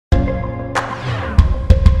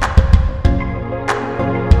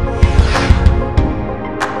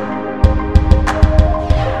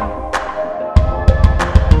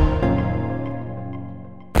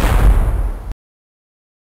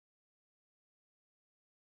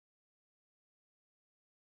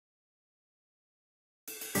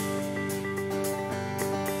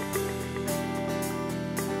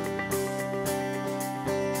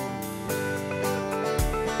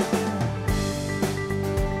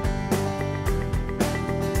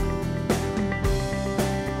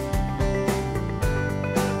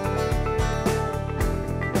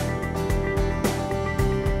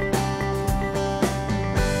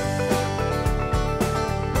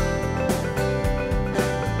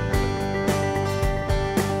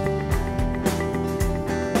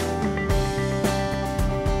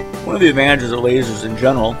One of the advantages of lasers in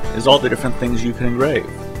general is all the different things you can engrave.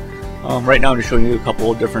 Right now I'm just showing you a couple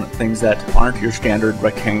of different things that aren't your standard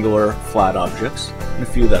rectangular flat objects, and a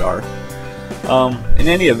few that are. In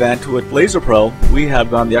any event, with LaserPro, we have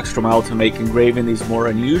gone the extra mile to make engraving these more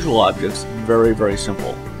unusual objects very, very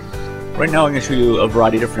simple. Right now I'm going to show you a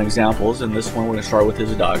variety of different examples, and this one we're going to start with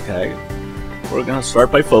is a dog tag. We're going to start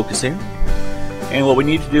by focusing, and what we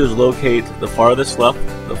need to do is locate the farthest left,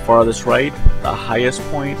 the farthest right, the highest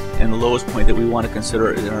point, and the lowest point that we want to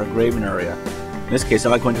consider in our engraving area. In this case,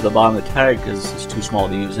 I'm not going to the bottom of the tag because it's too small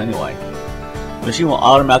to use anyway. The machine will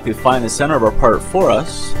automatically find the center of our part for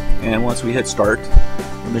us, and once we hit start,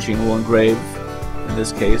 the machine will engrave, in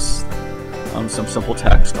this case, some simple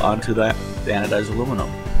text onto the anodized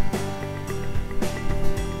aluminum.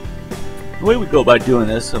 The way we go about doing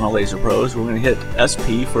this on a LaserPro is we're going to hit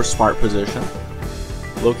SP for Smart Position,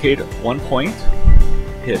 locate one point,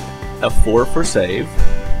 hit F4 for Save,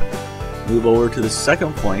 move over to the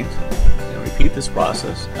second point, and repeat this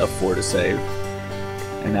process, F4 to save.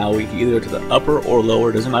 And now we can either go to the upper or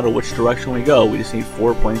lower, doesn't matter which direction we go, we just need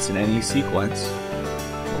 4 points in any sequence.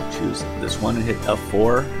 We'll choose this one and hit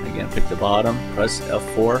F4, again pick the bottom, press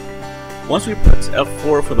F4. Once we press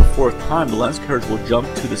F4 for the fourth time, the lens carriage will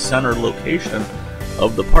jump to the center location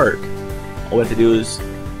of the part. All we have to do is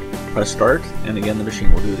press start, and again the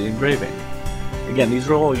machine will do the engraving. Again, these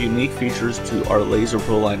are all unique features to our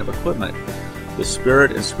LaserPro line of equipment. The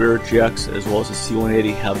Spirit and Spirit GX as well as the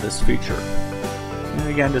C180 have this feature. And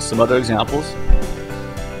again, just some other examples.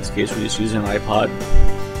 In this case, we're just using an iPod.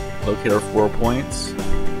 Locate our 4 points.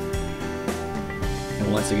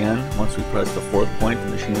 And once again, once we press the fourth point, the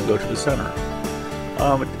machine will go to the center.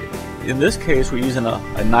 In this case, we're using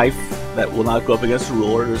a knife that will not go up against the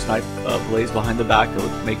ruler. There's knife blades behind the back that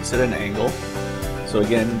would make us at an angle. So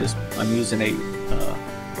again, I'm using a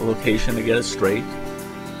location to get it straight.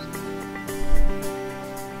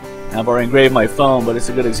 Now I've already engraved my phone, but it's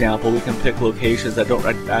a good example. We can pick locations that don't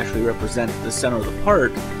actually represent the center of the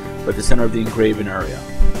part, but the center of the engraving area.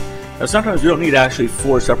 Now sometimes we don't need actually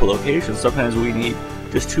 4 separate locations. Sometimes we need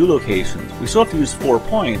just 2 locations. We still have to use 4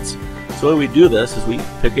 points. So the way we do this is we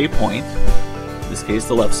pick a point, in this case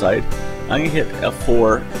the left side. I'm going to hit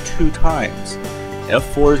F4 2 times.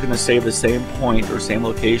 F4 is going to save the same point or same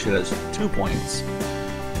location as 2 points.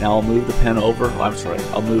 Now I'll move the pen over,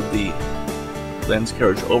 I'll move the lens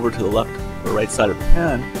carriage over to the left or right side of the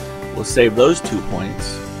pen. We'll save those 2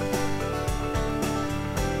 points.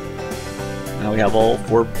 Now we have all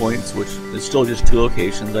 4 points, which is still just 2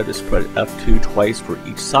 locations. I just press F2 twice for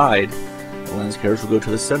each side. The lens carriage will go to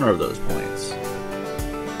the center of those points.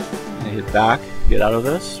 And hit back, get out of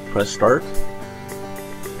this, press start.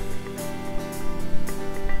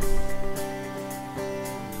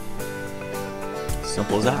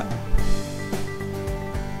 Simple as that.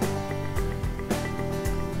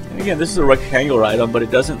 And again, this is a rectangular item, but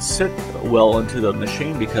it doesn't sit well into the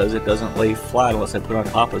machine because it doesn't lay flat unless I put it on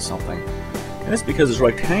top of something. And it's because it's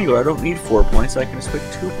rectangular, I don't need 4 points, I can just pick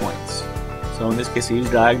 2 points. So in this case I use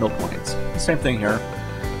diagonal points. The same thing here.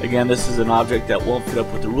 Again, this is an object that won't fit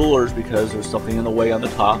up with the rulers because there's something in the way on the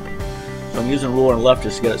top. So I'm using a ruler on the left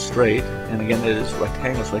just to get it straight. And again, it is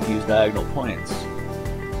rectangular, so I can use diagonal points.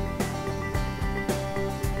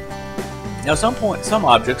 Now some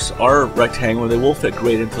objects are rectangular, they will fit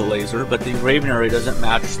great into the laser, but the engraving area doesn't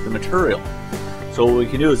match the material. So what we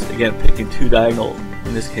can do is, again, picking 2 diagonal,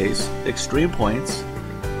 in this case, extreme points,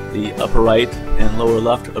 the upper right and lower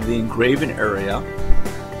left of the engraving area,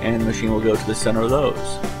 and the machine will go to the center of those.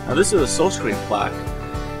 Now this is a silkscreen plaque,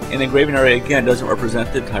 and the engraving area, again, doesn't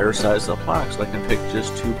represent the entire size of the plaque, so I can pick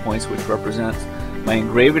just 2 points which represent my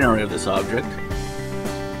engraving area of this object.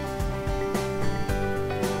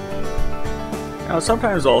 Now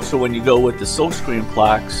sometimes also when you go with the silkscreen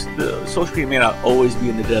plaques, the silkscreen may not always be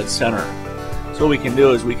in the dead center. So what we can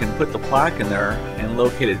do is we can put the plaque in there and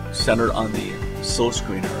locate it centered on the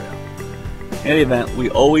silkscreen area. In any event, we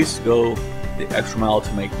always go the extra mile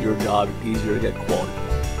to make your job easier to get quality.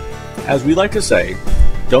 As we like to say,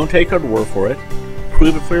 don't take our word for it,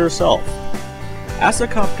 prove it for yourself. Ask the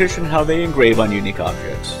competition how they engrave on unique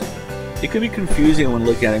objects. It can be confusing when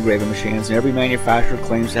looking at engraving machines, and every manufacturer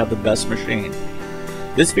claims to have the best machine.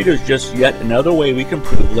 This video is just yet another way we can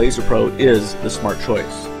prove LaserPro is the smart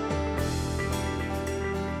choice.